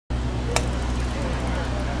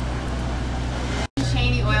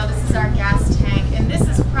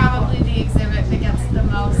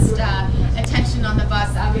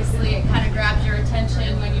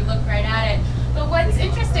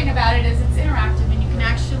about it is it's interactive, and you can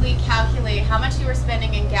actually calculate how much you were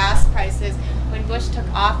spending in gas prices when Bush took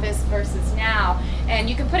office versus now. And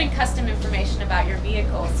you can put in custom information about your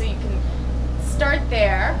vehicle. So you can start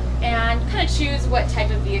there and kind of choose what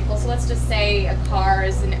type of vehicle. So let's just say a car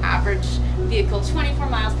is an average vehicle, 24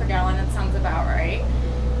 miles per gallon. That sounds about right.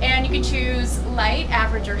 And you can choose light,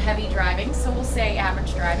 average, or heavy driving. So we'll say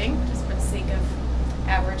average driving, just for the sake of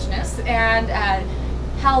averageness. And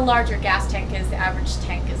how large your gas tank is. The average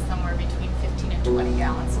tank is somewhere between 15 and 20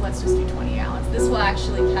 gallons. So let's just do 20 gallons. This will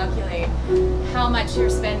actually calculate how much you're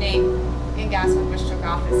spending in gas when Bush took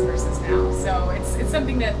office versus now. So it's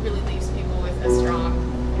something that really leaves people with a strong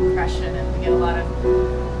impression, and we get a lot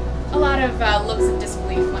of looks of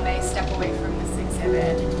disbelief when they step away from this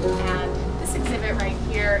exhibit. And this exhibit right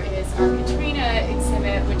here is our Katrina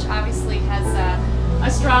exhibit, which obviously has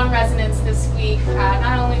a strong resonance this week,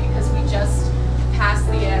 not only because we just passed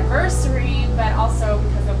the anniversary, but also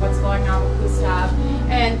because of what's going on with Gustav.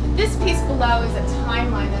 And this piece below is a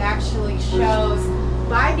timeline that actually shows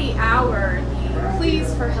by the hour the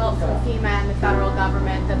pleas for help from FEMA and the federal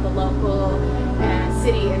government that the local and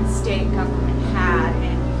city and state government had.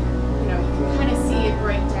 And you can kind of see it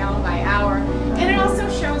break down by hour. And it also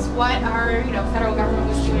shows what our federal government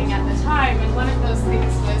was doing at the time. And one of those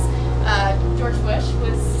things was George Bush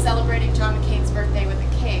was celebrating John McCain's birthday with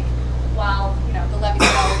a cake, while the levees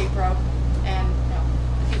had already broke, and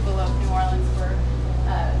the people of New Orleans were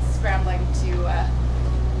scrambling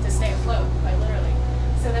to stay afloat, quite literally.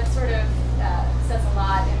 So that sort of says a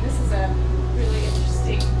lot. And this is a really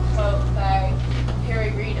interesting quote by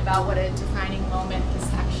Harry Reid about what a defining moment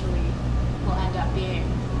this actually will end up being.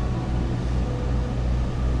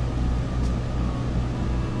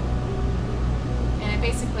 And it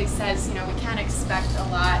basically says, we can't expect a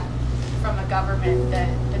lot from a government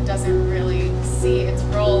that doesn't really see its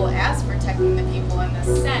role as protecting the people in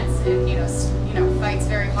this sense. It fights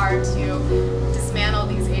very hard to dismantle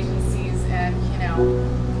these agencies and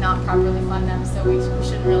not properly fund them. So we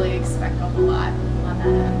shouldn't really expect a whole lot on that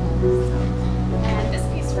end. And this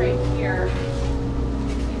piece right here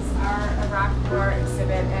is our Iraq War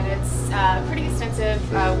exhibit, and it's pretty extensive.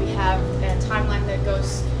 We have a timeline that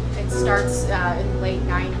starts in the late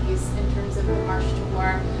 90s in terms of the March to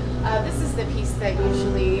War. This is the piece that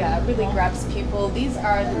usually really grabs people. These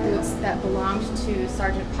are the boots that belonged to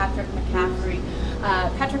Sergeant Patrick McCaffrey.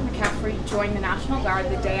 Patrick McCaffrey joined the National Guard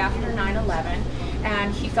the day after 9/11,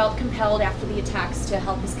 and he felt compelled after the attacks to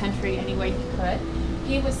help his country any way he could.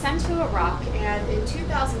 He was sent to Iraq, and in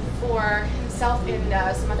 2004, himself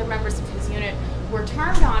and some other members of his unit were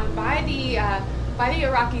turned on by the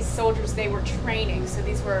Iraqi soldiers they were training. So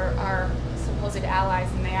these were our supposed allies,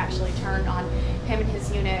 and they actually turned on him and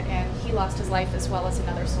his unit, and he lost his life as well as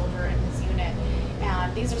another soldier in his unit.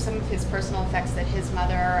 And these are some of his personal effects that his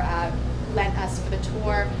mother lent us for the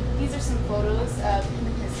tour. These are some photos of him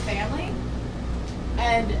and his family.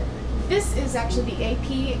 And this is actually the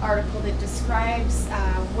AP article that describes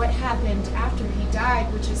what happened after he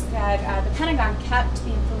died, which is that the Pentagon kept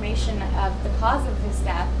the information of the cause of his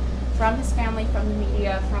death from his family, from the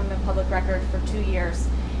media, from the public record for 2 years.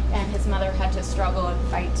 And his mother had to struggle and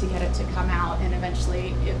fight to get it to come out, and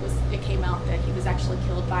eventually it came out that he was actually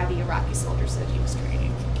killed by the Iraqi soldiers that he was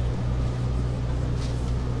training.